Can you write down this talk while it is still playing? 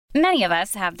Many of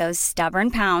us have those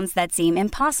stubborn pounds that seem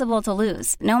impossible to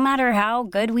lose, no matter how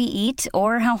good we eat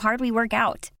or how hard we work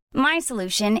out. My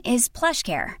solution is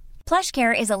PlushCare.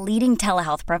 PlushCare is a leading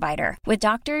telehealth provider with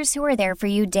doctors who are there for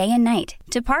you day and night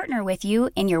to partner with you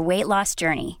in your weight loss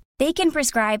journey. They can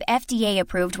prescribe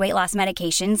FDA-approved weight loss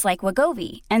medications like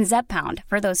Wegovy and Zepbound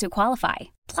for those who qualify.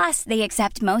 Plus, they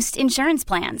accept most insurance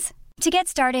plans. To get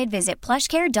started, visit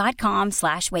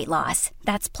plushcare.com/weightloss.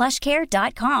 That's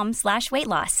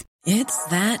plushcare.com/weightloss. It's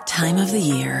that time of the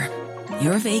year.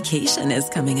 Your vacation is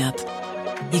coming up.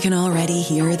 You can already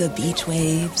hear the beach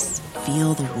waves,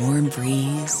 feel the warm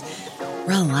breeze,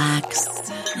 relax,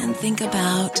 and think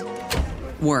about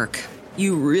work.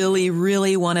 You really,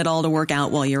 really want it all to work out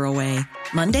while you're away.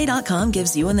 Monday.com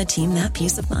gives you and the team that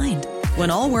peace of mind. When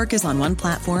all work is on one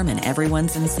platform and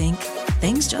everyone's in sync,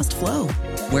 things just flow.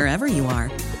 Wherever you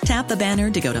are, tap the banner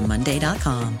to go to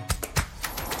Monday.com.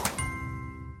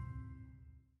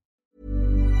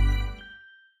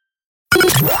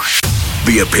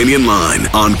 The Opinion Line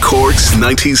on Cork's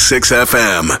 96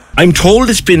 FM. I'm told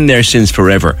it's been there since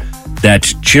forever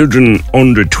that children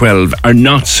under 12 are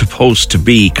not supposed to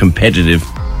be competitive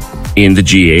in the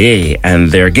GAA,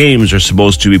 and their games are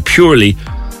supposed to be purely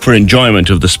for enjoyment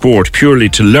of the sport, purely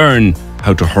to learn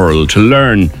how to hurl, to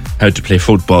learn how to play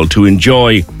football, to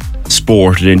enjoy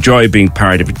sport and enjoy being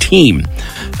part of a team.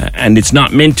 And it's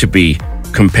not meant to be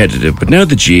competitive. But now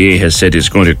the GAA has said it's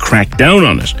going to crack down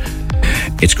on it.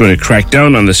 It's going to crack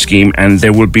down on the scheme, and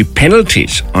there will be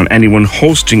penalties on anyone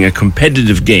hosting a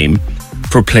competitive game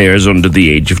for players under the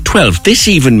age of 12. This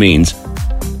even means,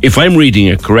 if I'm reading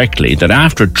it correctly, that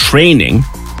after training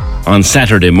on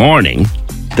Saturday morning,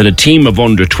 that a team of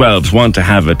under 12s want to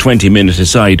have a 20-minute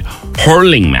aside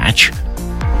hurling match,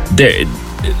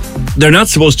 they're not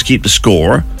supposed to keep the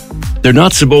score. They're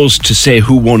not supposed to say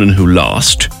who won and who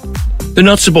lost. They're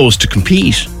not supposed to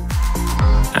compete.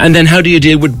 And then how do you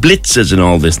deal with blitzes and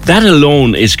all this? That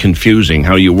alone is confusing,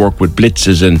 how you work with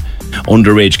blitzes and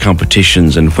underage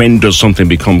competitions, and when does something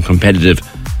become competitive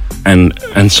and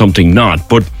something not.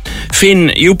 But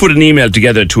Finn, you put an email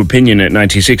together to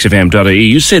opinion@96fm.ie.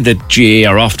 You said that GAA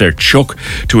are off their chuck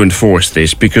to enforce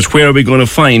this, because where are we going to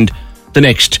find the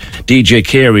next DJ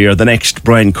Carey or the next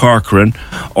Brian Corcoran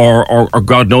or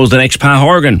God knows the next Pa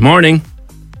Horgan? Morning.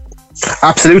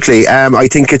 Absolutely. I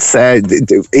think it's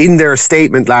in their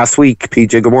statement last week,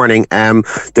 PJ, good morning,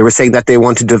 they were saying that they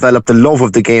want to develop the love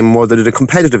of the game more than the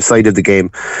competitive side of the game.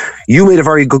 You made a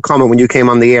very good comment when you came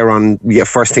on the air on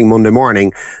first thing Monday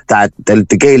morning that the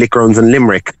Gaelic grounds in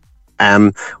Limerick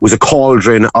was a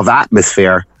cauldron of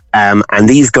atmosphere. And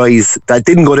these guys that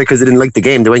didn't go there because they didn't like the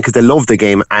game, they went because they loved the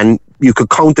game. And you could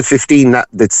count the 15,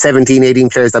 the 17, 18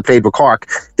 players that played with Cork.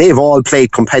 They've all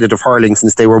played competitive hurling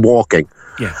since they were walking.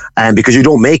 Yeah. Because you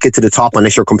don't make it to the top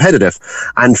unless you're competitive.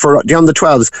 And for the under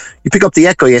 12s, you pick up the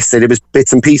Echo yesterday, there was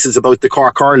bits and pieces about the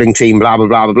Cork hurling team, blah, blah,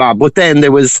 blah, blah, blah. But then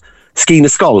there was Skiing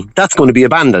of Skull. That's going to be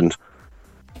abandoned.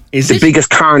 Is the biggest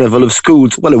carnival of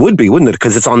schools? Well, it would be, wouldn't it?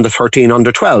 Because it's under 13,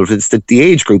 under 12. It's the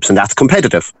age groups, and that's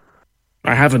competitive.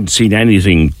 I haven't seen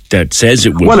anything that says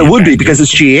it would. Well, it would be because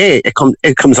it's GAA.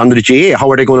 It comes under the GAA.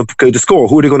 How are they going to go to score?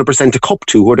 Who are they going to present a cup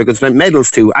to? Who are they going to present medals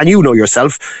to? And you know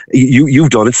yourself, you've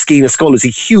done it. Skiing of Skull is a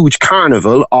huge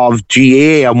carnival of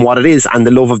GAA and what it is and the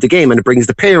love of the game, and it brings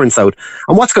the parents out.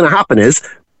 And what's going to happen is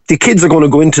the kids are going to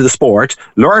go into the sport,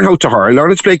 learn how to hurl, learn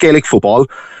how to play Gaelic football,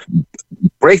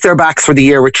 break their backs for the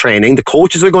year with training. The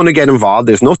coaches are going to get involved.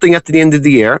 There's nothing at the end of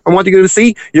the year. And what are you going to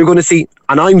see? You're going to see,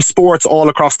 and I'm sports all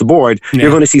across the board,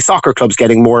 You're going to see soccer clubs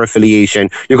getting more affiliation.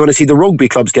 You're going to see the rugby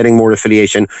clubs getting more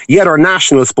affiliation. Yet our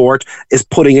national sport is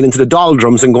putting it into the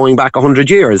doldrums and going back 100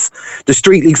 years. The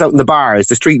street leagues out in the bars,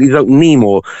 the street leagues out in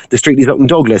Nemo, the street leagues out in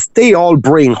Douglas, they all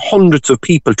bring hundreds of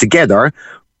people together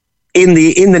in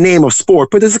the name of sport,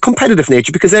 but there's a competitive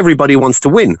nature because everybody wants to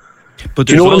win. But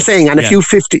do you know what I'm saying? And if you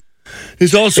 15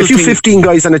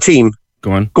 guys on a team,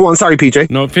 go on. Sorry, PJ.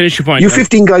 No, finish your point. You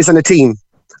 15 guys on a team,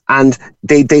 and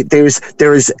there's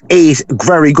 8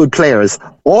 very good players.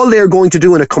 All they're going to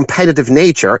do in a competitive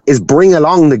nature is bring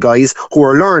along the guys who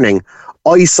are learning.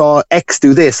 I saw X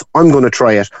do this. I'm going to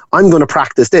try it. I'm going to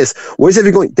practice this. Whereas if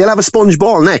you're going, they'll have a sponge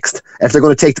ball next if they're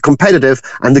going to take the competitive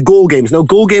and the goal games. Now,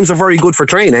 goal games are very good for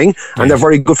training and they're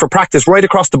very good for practice right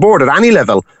across the board at any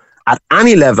level.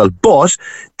 But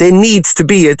there needs to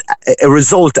be a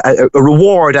result, a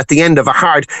reward at the end of a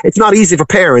hard. It's not easy for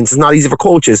parents. It's not easy for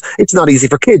coaches. It's not easy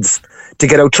for kids to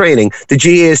get out training. The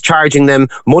GAA is charging them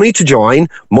money to join,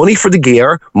 money for the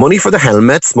gear, money for the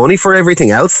helmets, money for everything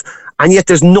else. And yet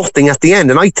there's nothing at the end.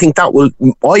 And I think that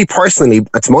I personally,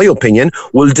 that's my opinion,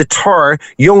 will deter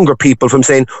younger people from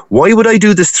saying, why would I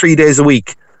do this 3 days a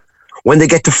week? when they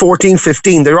get to 14,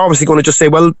 15, they're obviously going to just say,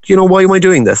 well, why am I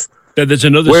doing this? There's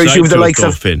another Whereas side you have the to likes it, though,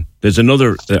 of Finn. There's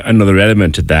another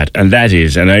element to that, and that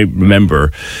is, and I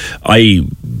remember I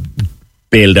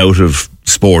bailed out of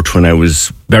sport when I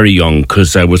was very young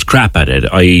because I was crap at it.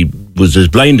 I was as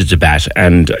blind as a bat,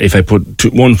 and if I put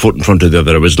one foot in front of the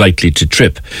other, I was likely to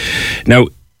trip. Now,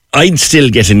 I'd still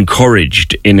get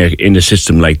encouraged in a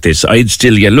system like this. I'd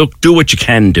still get, look, do what you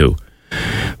can do.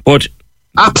 But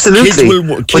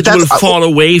absolutely, kids will fall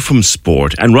away from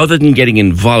sport, and rather than getting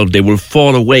involved, they will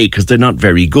fall away because they're not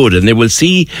very good, and they will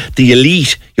see the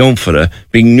elite young fella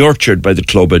being nurtured by the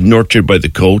club and nurtured by the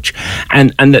coach,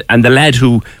 and the lad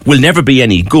who will never be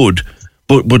any good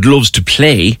but loves to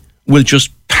play will just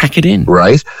pack it in.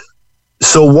 Right.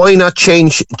 So why not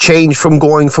change from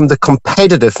going from the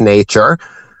competitive nature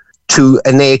to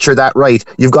a nature that, right,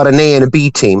 you've got an A and a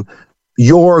B team.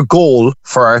 Your goal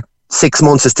for 6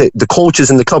 months is the coaches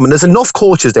in the club, and there's enough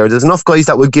coaches there's enough guys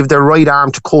that will give their right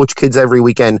arm to coach kids every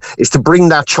weekend, is to bring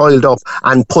that child up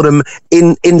and put him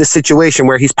in the situation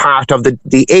where he's part of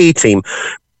the A team.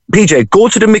 PJ, go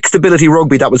to the mixed ability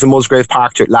rugby that was in Musgrave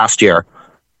Park last year.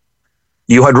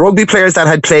 You had rugby players that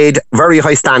had played very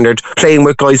high standard playing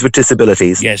with guys with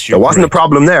disabilities. Yes, there wasn't correct. A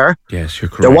problem there. Yes, you're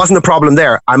correct. There wasn't a problem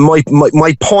there. And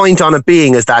my point on it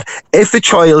being is that if a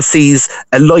child sees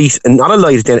a light, and not a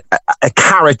light, a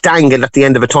carrot dangled at the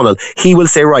end of a tunnel, he will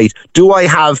say, right, do I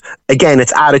have, again,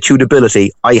 it's attitude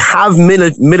ability. I have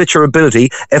miniature ability.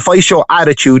 If I show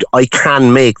attitude, I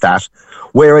can make that.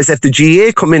 Whereas if the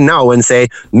GAA come in now and say,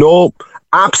 no,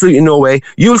 absolutely no way,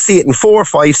 you'll see it in 4,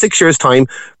 5, 6 years' time.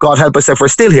 God help us if we're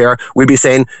still here. We'll be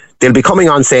saying, they'll be coming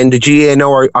on saying the GAA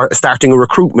now are starting a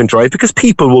recruitment drive because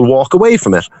people will walk away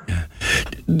from it. Yeah.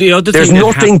 The other There's thing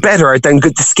nothing better than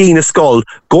the skiing a skull,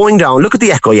 going down. Look at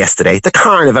the Echo yesterday, the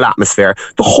carnival atmosphere.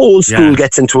 The whole school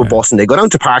gets into a bus and they go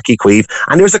down to Park Equive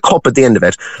and there's a cup at the end of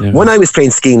it. Yeah. When I was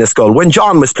playing skiing a skull, when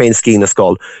John was playing skiing a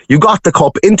skull, you got the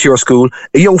cup into your school.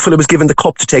 A young fella was given the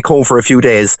cup to take home for a few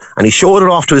days and he showed it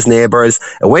off to his neighbours.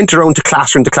 It went around to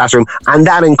classroom, and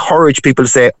that encouraged people to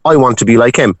say, I want to be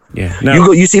like him. Yeah.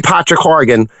 You see Patrick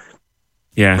Horgan,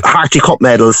 Harty Cup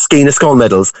medals, skiing a skull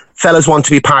medals. Fellas want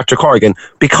to be Patrick Horgan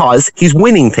because he's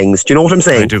winning things. Do you know what I'm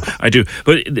saying? I do.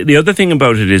 But the other thing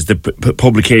about it is the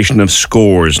publication of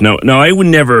scores. Now I would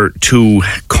never too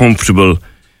comfortable,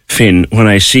 Finn, when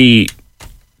I see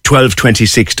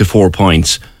 12-26 to 4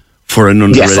 points for an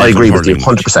under 11. Yes, I agree with you,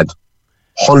 100%.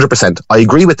 100%. I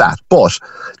agree with that. But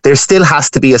there still has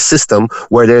to be a system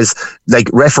where there's, like,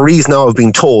 referees now have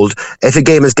been told if a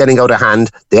game is getting out of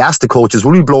hand, they ask the coaches,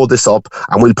 will we blow this up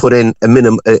and we'll put in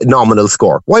a nominal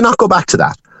score? Why not go back to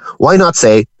that? Why not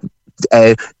say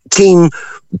team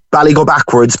Ballygo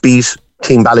backwards beat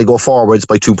Team Ballygo forwards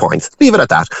by 2 points? Leave it at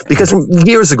that. Because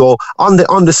years ago, on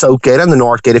the South Gate and the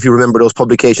North Gate, if you remember those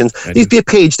publications, there used to be a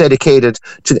page dedicated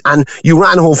to, and you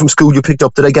ran home from school, you picked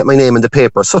up, did I get my name in the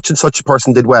paper? Such and such a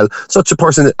person did well. Such a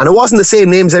person, and it wasn't the same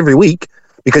names every week,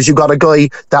 because you got a guy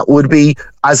that would be,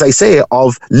 as I say,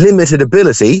 of limited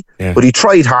ability, but he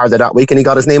tried harder that week and he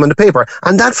got his name on the paper.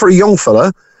 And that, for a young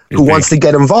fella who wants to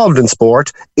get involved in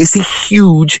sport, is a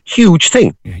huge, huge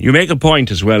thing. You make a point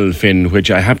as well, Finn,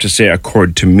 which I have to say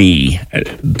occurred to me.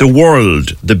 The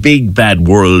world, the big bad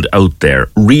world out there,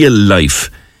 real life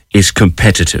is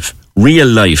competitive. Real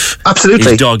life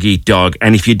is dog eat dog.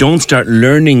 And if you don't start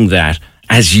learning that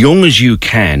as young as you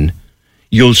can,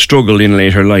 you'll struggle in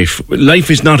later life. Real life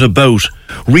is not about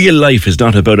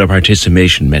a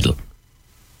participation medal.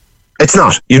 It's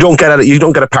not. You don't get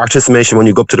a participation when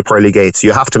you go up to the pearly gates.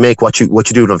 You have to make what you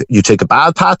do. You take a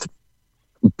bad path,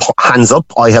 hands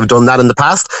up. I have done that in the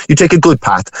past. You take a good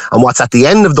path, and what's at the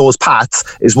end of those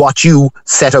paths is what you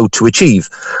set out to achieve.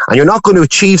 And you're not going to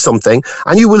achieve something,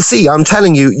 and you will see, I'm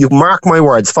telling you, you mark my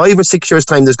words, 5 or 6 years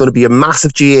time, there's going to be a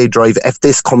massive GAA drive if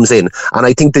this comes in. And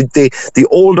I think that the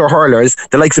older hurlers,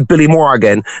 the likes of Billy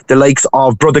Morgan, the likes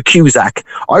of Brother Cusack,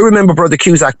 I remember Brother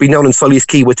Cusack being down in Sully's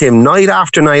Quay with him night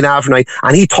after night after night,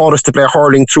 and he taught us to play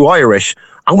hurling through Irish,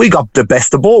 and we got the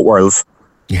best of both worlds.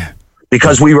 Yeah.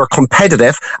 Because we were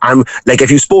competitive, and like if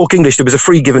you spoke English, there was a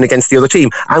free given against the other team,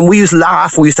 and we used to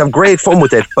laugh, we used to have great fun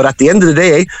with it. But at the end of the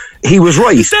day, he was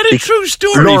right. Is that a true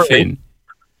story, Finn?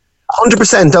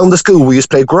 100% down the school. We used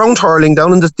to play ground hurling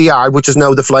down in the yard, which is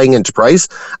now the Flying Enterprise,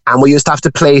 and we used to have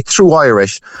to play through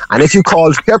Irish. And if you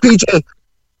called here, PJ,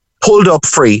 pulled up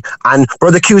free, and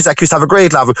Brother Cusack used to have a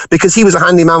great laugh because he was a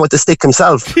handy man with the stick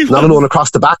himself, not alone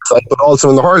across the backside, but also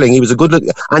in the hurling. He was a good look,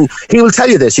 and he will tell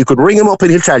you this. You could ring him up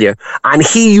and he'll tell you. And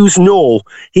he used no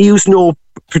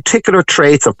particular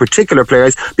traits of particular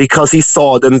players because he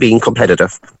saw them being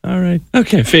competitive. All right.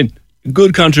 Okay, Finn.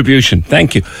 Good contribution.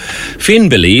 Thank you. Finn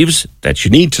believes that you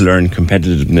need to learn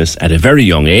competitiveness at a very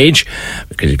young age,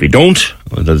 because if you don't,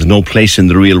 well, there's no place in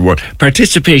the real world.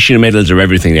 Participation medals are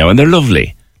everything now, and they're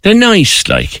lovely. They're nice,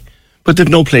 but they've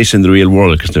no place in the real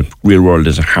world, because the real world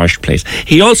is a harsh place.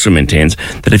 He also maintains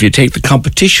that if you take the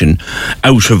competition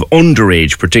out of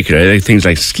underage, particularly things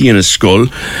like skiing a skull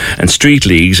and street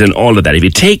leagues and all of that, if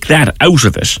you take that out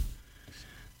of it,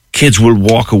 kids will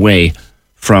walk away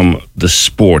from the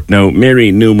sport. Now,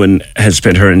 Mary Newman has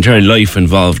spent her entire life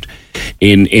involved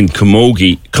in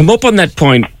camogie. Come up on that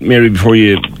point, Mary, before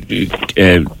you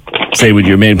say what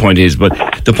your main point is. But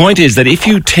the point is that if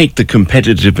you take the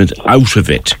competitiveness out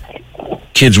of it,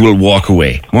 kids will walk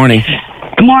away. Morning.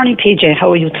 Good morning, PJ.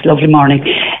 How are you? It's a lovely morning.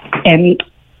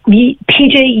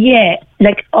 PJ, yeah,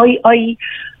 like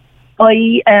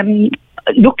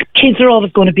look, kids are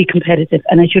always going to be competitive,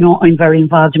 and as you know, I'm very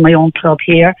involved in my own club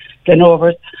here,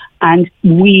 Glenovers, and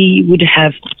we would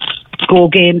have go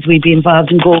games. We'd be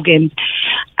involved in go games,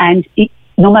 and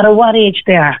no matter what age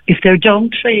they are, if they're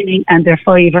done training and they're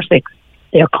 5 or 6,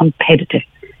 they're competitive.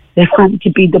 They want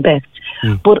to be the best.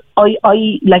 But I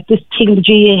like this thing the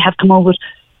GAA have come up with,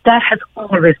 that has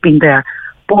always been there,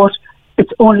 but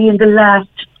it's only in the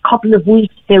last couple of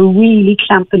weeks they're really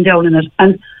clamping down on it.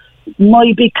 And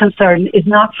my big concern is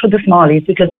not for the smallies,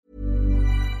 because...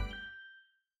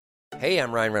 Hey,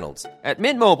 I'm Ryan Reynolds. At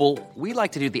Mint Mobile, we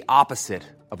like to do the opposite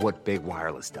of what Big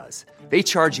Wireless does. They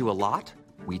charge you a lot,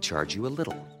 we charge you a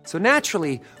little. So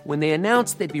naturally, when they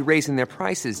announced they'd be raising their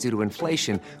prices due to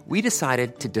inflation, we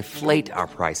decided to deflate our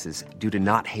prices due to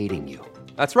not hating you.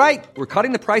 That's right. We're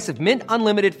cutting the price of Mint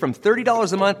Unlimited from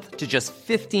 $30 a month to just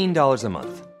 $15 a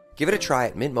month. Give it a try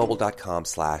at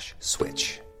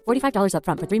mintmobile.com/switch. $45 up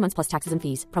front for 3 months plus taxes and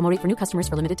fees. Promo rate for new customers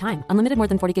for limited time. Unlimited more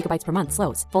than 40 gigabytes per month.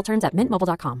 Slows full terms at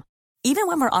mintmobile.com. Even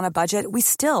when we're on a budget, we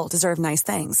still deserve nice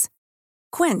things.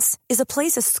 Quince is a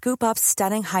place to scoop up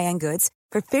stunning high-end goods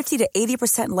for 50 to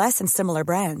 80% less than similar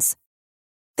brands.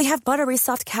 They have buttery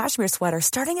soft cashmere sweaters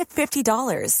starting at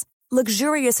 $50,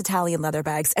 luxurious Italian leather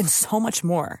bags, and so much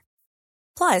more.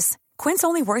 Plus, Quince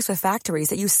only works with factories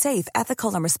that use safe,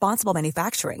 ethical, and responsible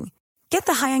manufacturing. Get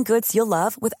the high-end goods you'll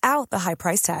love without the high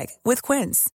price tag with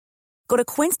Quince. Go to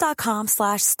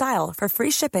quince.com/style for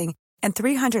free shipping and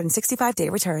 365-day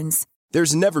returns.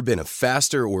 There's never been a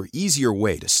faster or easier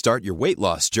way to start your weight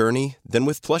loss journey than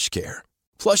with PlushCare.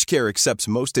 PlushCare accepts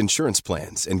most insurance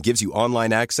plans and gives you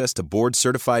online access to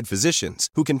board-certified physicians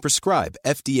who can prescribe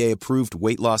FDA-approved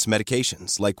weight loss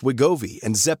medications like Wegovy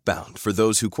and Zepbound for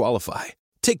those who qualify.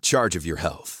 Take charge of your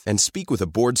health and speak with a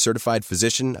board-certified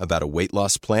physician about a weight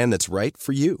loss plan that's right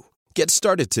for you. Get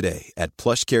started today at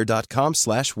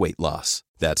plushcare.com/weight-loss.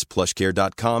 That's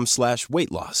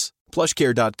plushcare.com/weight-loss.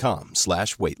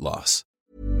 plushcare.com/weight-loss.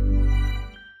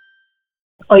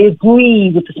 I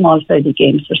agree with the small-sided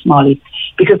games for smallies,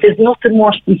 because there's nothing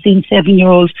worse than seeing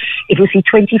 7-year-olds. If we see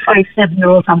 25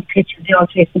 7-year-olds on the pitch, they all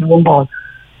chasing one ball.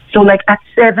 So like at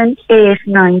 7, 8,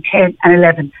 9, 10 and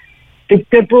 11,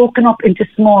 they're broken up into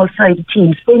small-sided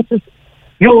teams. For instance,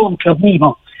 your own club,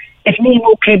 Nemo. If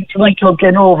Nemo came to my club,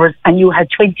 Glenovers, and you had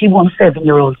 21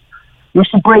 7-year-olds, you're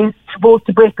supposed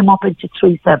to break them up into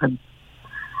 3 7s.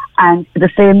 And the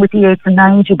same with the 8s and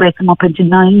 9s, you break them up into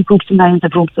 9 groups of 9s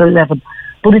and groups of 11.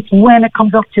 But it's when it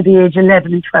comes up to the age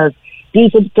 11 and 12,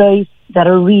 these are the guys that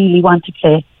are really want to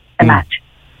play a match.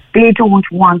 They don't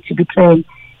want to be playing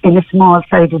in a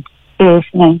small-sided 8,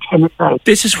 9, 10 side.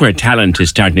 This is where talent is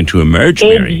starting to emerge,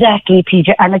 Mary. Exactly,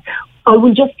 PJ. And I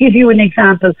will just give you an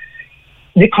example.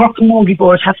 The Cork Camogie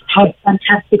Board have had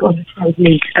fantastic under-12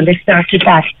 leagues, and they started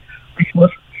that, I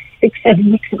suppose, 6,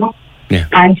 7 weeks ago. Yeah.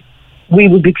 And we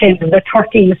will be playing the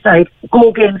 13-side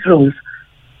go games rules.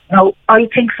 Now, I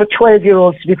think for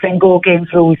 12-year-olds to be playing go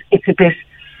games rules, it's a bit,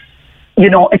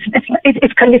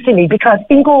 it's kind of silly, because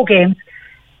in go games,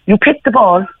 you pick the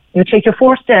ball, you take your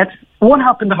 4 steps, 1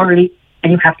 hop in the hurley,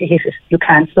 and you have to hit it. You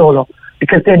can't solo,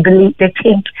 because I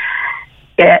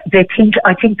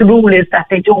think the rule is that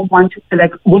they don't want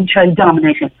one child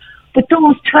dominating. But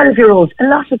those 12-year-olds, a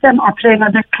lot of them are playing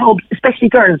on their clubs, especially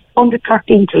girls, under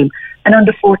 13 team and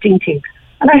under 14 team.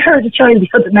 And I heard a child the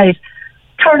other night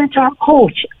turn to our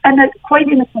coach, and quite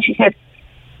innocent, she said,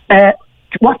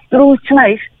 what's the rules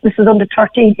tonight? This is under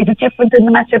 13. Is it different than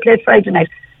the match I played Friday night?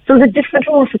 So there's a different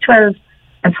rule for 12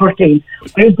 and 13.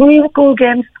 I agree with goal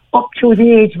games up to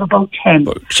the age of about 10.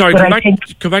 Sorry, come back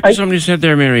to something you said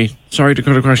there, Mary. Sorry to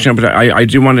cut a question, but I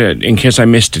do want to, in case I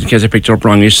missed it, in case I picked it up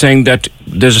wrong, you're saying that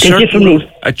there's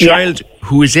a child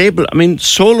who is able,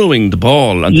 soloing the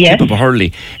ball and the tip of a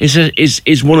hurley is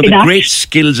one of the great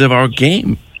skills of our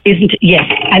game. Isn't it? Yes.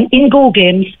 And in go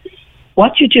games,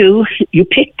 what you do, you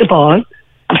pick the ball,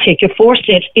 you take your 4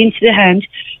 steps into the hand,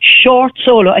 short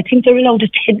solo. I think they're allowed a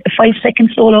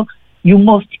 5-second solo. You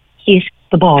must hit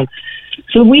the ball.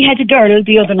 So we had a girl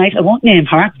the other night, I won't name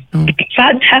her, a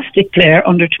fantastic player,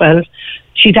 under 12.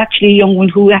 She's actually a young one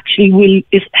who actually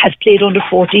has played under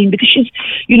 14 because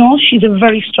she's a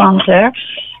very strong player.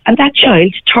 And that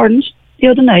child turned the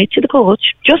other night to the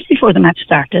coach just before the match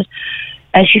started,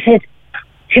 and she said,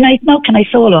 "Tonight now, can I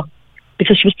solo?"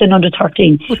 Because she was still under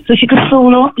 13, so she could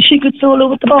solo. She could solo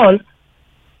with the ball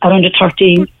at under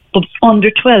 13. But under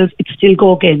 12, it's still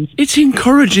go games. It's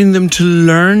encouraging them to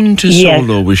learn to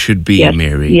solo. We should be,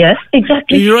 Mary. Yes,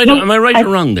 exactly. You're right. Am I right or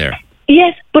wrong there?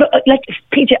 Yes, but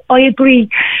PJ, I agree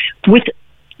with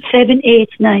 7, 8,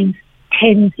 9,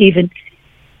 10s even.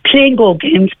 Playing go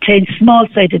games, playing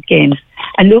small-sided games.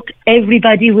 And look,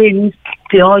 everybody wins.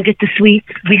 They all get the sweets.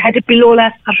 We had it below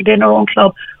last Saturday in our own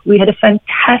club. We had a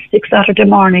fantastic Saturday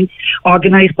morning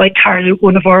organised by Carol,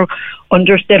 one of our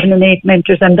under 7 and 8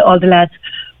 mentors, and all the lads.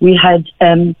 We had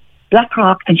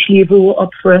Blackrock and Sliabhu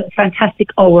up for a fantastic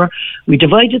hour. We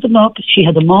divided them up. She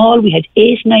had them all. We had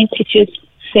 8, 9 pitches,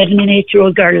 7 and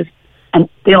 8-year-old girls, and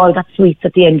they all got sweets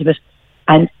at the end of it.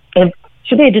 And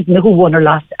so they didn't know who won or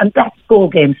lost, and that's go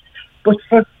games. But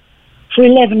for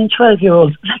 11 and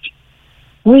 12-year-olds,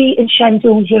 we in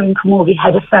Shandoon here in Camogie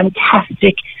had a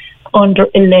fantastic under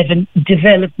 11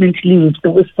 development league.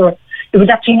 It was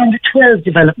actually an under 12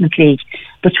 development league,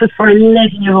 but it was for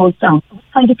 11-year-olds down.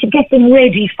 Kind of to get them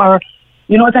ready for,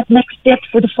 that next step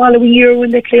for the following year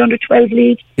when they play under 12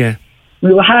 league. Yeah.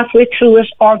 We were halfway through it.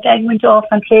 Our gang went off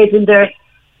and played in their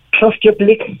cluster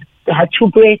blitz. They had 2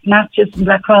 great matches in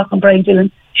Blackrock and Brian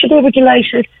Dillon. So they were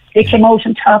delighted. They came out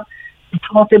on top. They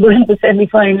thought they were in the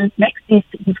semi-final. Next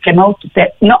season came out to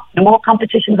say, no more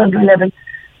competitions under 11.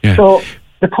 Yeah. So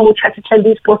the coach had to tell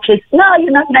these poor kids, no,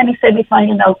 you're not in any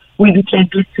semi-final now. We'll be playing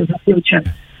blitz in the future.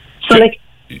 So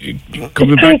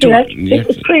coming back to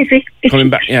it's crazy. Come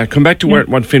back to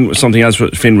what something else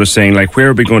Finn was saying. Like, where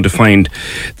are we going to find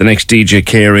the next DJ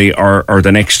Carey or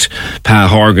the next Pa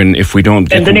Horgan if we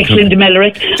don't? And the next Linda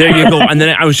Mellerick. There you go. And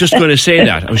then I was just going to say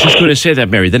that.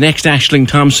 Mary, the next Aisling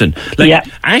Thompson.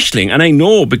 Aisling, and I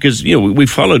know because we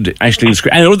followed Aisling's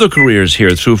and other careers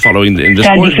here through following the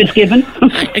sport. Sandy Fitzgibbon.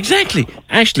 Exactly,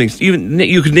 Aisling's.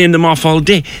 You could name them off all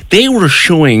day. They were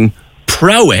showing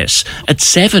prowess at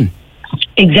 7.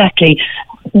 Exactly.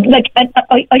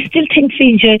 I still think,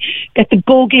 CJ, that the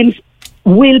Go games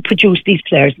will produce these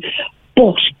players.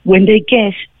 But when they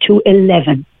get to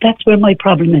 11, that's where my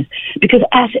problem is. Because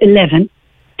at 11,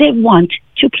 they want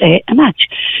to play a match.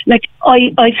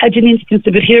 I've had an instance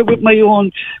of it here with my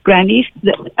own grannies.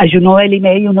 As you know, Ellie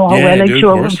May, you know how well I'm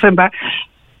sure from Bar.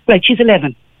 Right, she's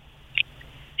 11.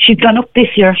 She's gone up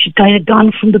this year. She's kind of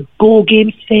gone from the Go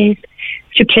games phase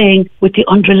to playing with the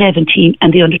under 11 team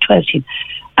and the under 12 team.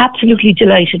 Absolutely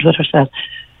delighted with herself.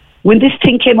 When this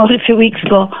thing came out a few weeks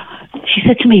ago, she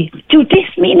said to me, "Do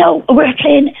this me now? We're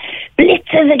playing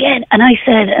blitzes again." And I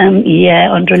said,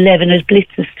 "Yeah, under 11 is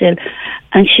blitzes still."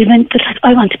 And she went, "But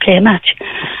I want to play a match."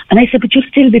 And I said, "But you'll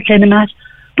still be playing a match."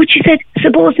 But she said,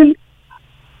 "Supposing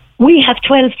we have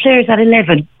 12 players at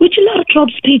 11, which a lot of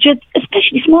clubs, PJ,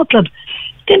 especially small clubs,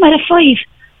 they might have 5,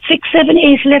 6, 7,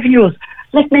 8, 11-year-olds.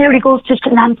 Like Mary goes to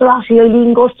Lanzarote,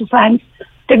 Eileen goes to France.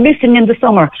 They're missing in the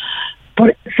summer.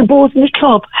 But supposing the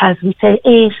club has, we say,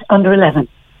 8 under 11.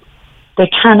 They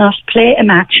cannot play a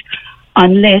match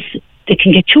unless they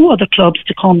can get 2 other clubs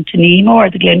to come to Nemo or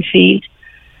the Glenfield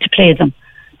to play them,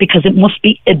 because it must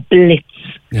be a blitz.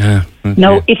 Yeah. Okay.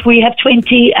 Now, if we have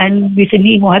 20 and we say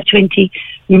Nemo have 20,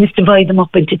 we must divide them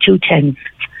up into 2 10s.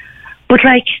 But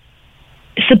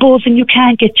supposing you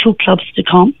can't get 2 clubs to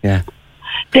come,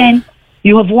 then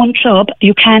you have 1 club,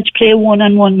 you can't play a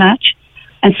 1-on-1 match,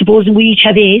 and supposing we each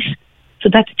have 8, so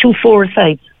that's 2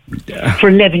 4-a-sides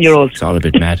for 11-year-olds. It's all a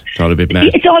bit mad. It's all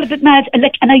a bit mad,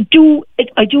 and I do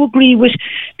agree with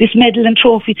this medal and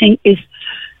trophy thing.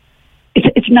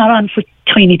 It's not on for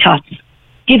tiny tots.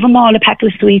 Give them all a pack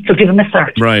of sweets or give them a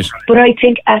cert. Right. But I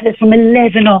think from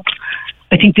 11 up,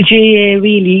 I think the GAA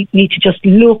really need to just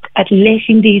look at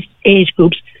letting these age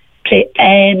groups play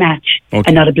a match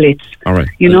and not a blitz. All right.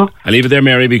 I'll leave it there,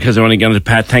 Mary, because I want to get on to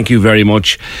Pat. Thank you very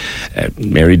much.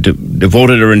 Mary has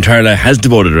devoted her entire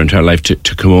life to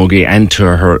Camogie and to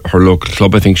her local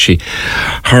club. I think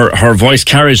her voice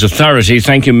carries authority.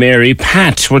 Thank you, Mary.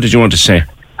 Pat, what did you want to say?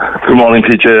 Good morning,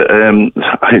 PJ.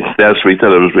 Last week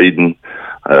that I was reading,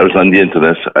 I was on the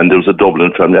internet, and there was a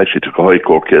Dublin family actually took a high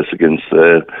court case against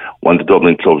one of the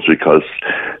Dublin clubs because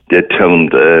they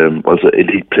termed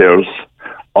elite players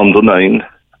under 9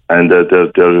 and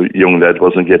their young lad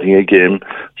wasn't getting a game,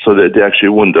 so they actually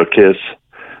won their case.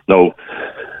 Now,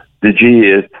 the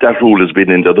GAA, that rule has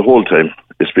been in there the whole time.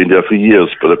 It's been there for years,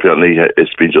 but apparently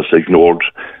it's been just ignored.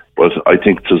 But I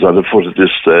think it was on the foot of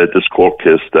this court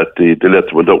case that the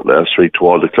letter went out last week to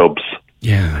all the clubs.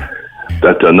 Yeah.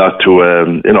 That they're not to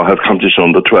have competition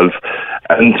under 12.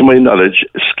 And to my knowledge,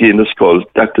 Ski in the Skull,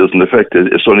 that doesn't affect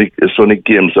it. It's only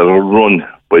games that are run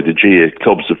by the GAA,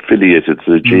 clubs affiliated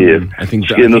to the GAA. I think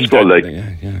Ski in the Skull, I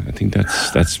think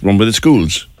that's run by the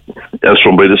schools. That's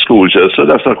run by the schools, yeah, so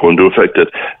that's not going to affect it.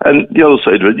 And the other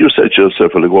side of it, you said to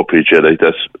yourself, well, I go PJ like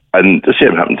that, and the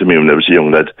same happened to me when I was a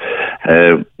young lad.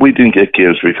 We didn't get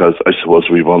games because I suppose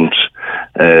we weren't,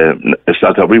 it's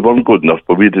not that we weren't good enough,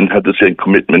 but we didn't have the same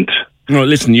commitment. No,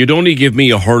 listen, you'd only give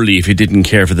me a hurley if you didn't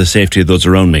care for the safety of those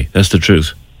around me. That's the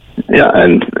truth. Yeah,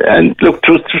 and look,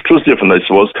 it was different, I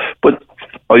suppose, but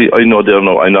I know there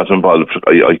now. I'm not involved.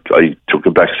 I took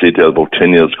a back seat there about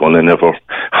 10 years ago, and I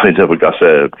never got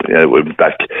went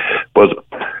back. But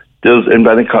there's in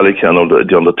Ballincollig here now,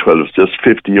 the under 12s. There's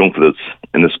 50 young fellas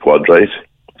in the squad, right?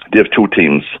 They have 2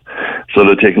 teams, so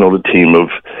they're taking out a team of,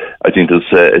 I think there's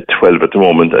 12 at the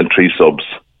moment and 3 subs.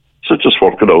 So just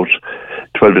work it out.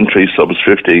 12 and 3 subs,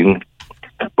 15.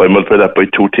 By multiply that by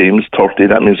 2 teams, 30,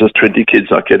 that means there's 20 kids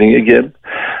not getting a game.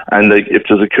 And like, if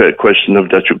there's a question of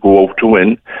that you go out to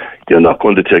win, you're not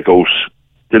going to take out,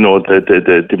 the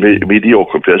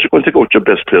mediocre players. You're going to take out your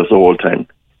best players the whole time.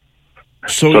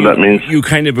 So that means you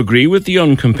kind of agree with the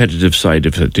uncompetitive side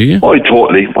of it, do you? I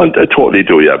totally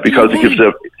do, yeah, because it gives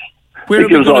a. Where are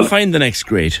we going to find the next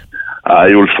grade?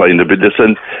 You'll find a bit.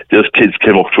 Listen, there's kids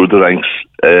came up through the ranks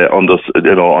under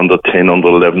 10, under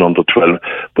 11, under 12,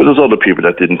 but there's other people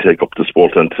that didn't take up the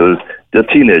sport until their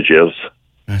teenage years.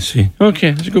 I see.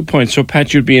 Okay, that's a good point. So,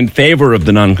 Pat, you'd be in favour of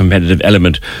the non-competitive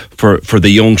element for the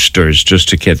youngsters, just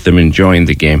to get them enjoying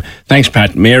the game. Thanks,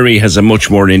 Pat. Mary has a much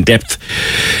more in-depth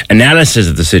analysis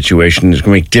of the situation. It's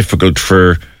going to make it difficult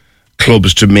for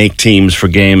clubs to make teams for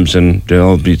games, and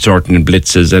they'll be sorting in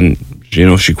blitzes, and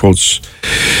she quotes.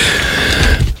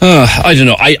 I don't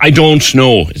know. I don't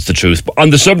know, is the truth. But on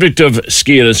the subject of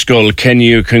Ski and Skull, can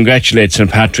you congratulate St.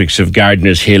 Patrick's of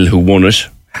Gardeners Hill, who won it?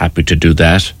 Happy to do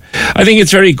that. I think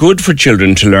it's very good for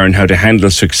children to learn how to handle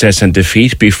success and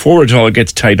defeat before it all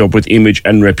gets tied up with image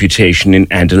and reputation in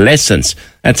adolescence.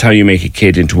 That's how you make a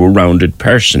kid into a rounded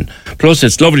person. Plus,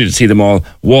 it's lovely to see them all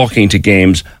walking to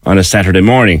games on a Saturday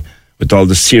morning with all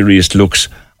the serious looks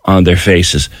on their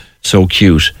faces. So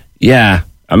cute. Yeah,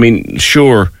 I mean,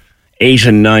 sure, 8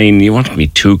 and 9, you want to be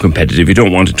too competitive. You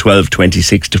don't want a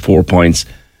 12-26 to 4 points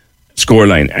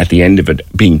scoreline at the end of it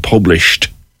being published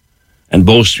and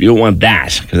boast. You don't want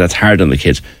that, because that's hard on the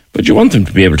kids. But you want them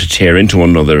to be able to tear into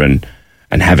one another and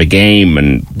have a game,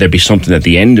 and there'd be something at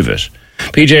the end of it.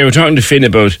 PJ, we're talking to Finn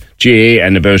about GAA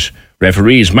and about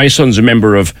referees. My son's a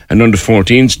member of an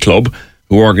under-14s club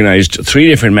who organised 3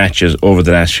 different matches over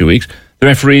the last few weeks. The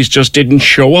referees just didn't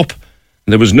show up.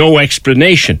 There was no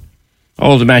explanation.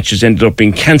 All the matches ended up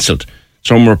being cancelled.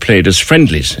 Some were played as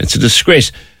friendlies. It's a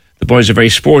disgrace. The boys are very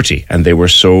sporty, and they were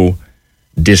so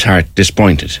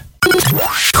disappointed.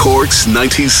 Cork's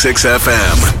 96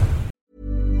 FM.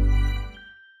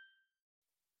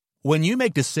 When you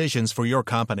make decisions for your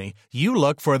company, you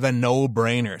look for the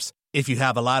no-brainers. If you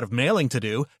have a lot of mailing to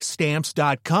do,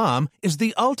 Stamps.com is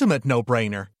the ultimate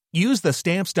no-brainer. Use the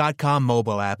Stamps.com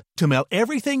mobile app to mail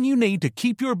everything you need to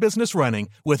keep your business running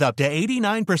with up to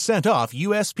 89% off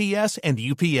USPS and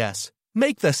UPS.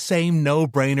 Make the same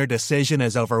no-brainer decision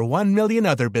as over 1 million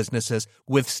other businesses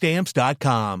with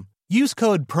Stamps.com. Use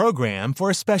code PROGRAM for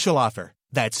a special offer.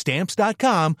 That's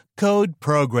Stamps.com, code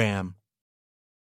PROGRAM.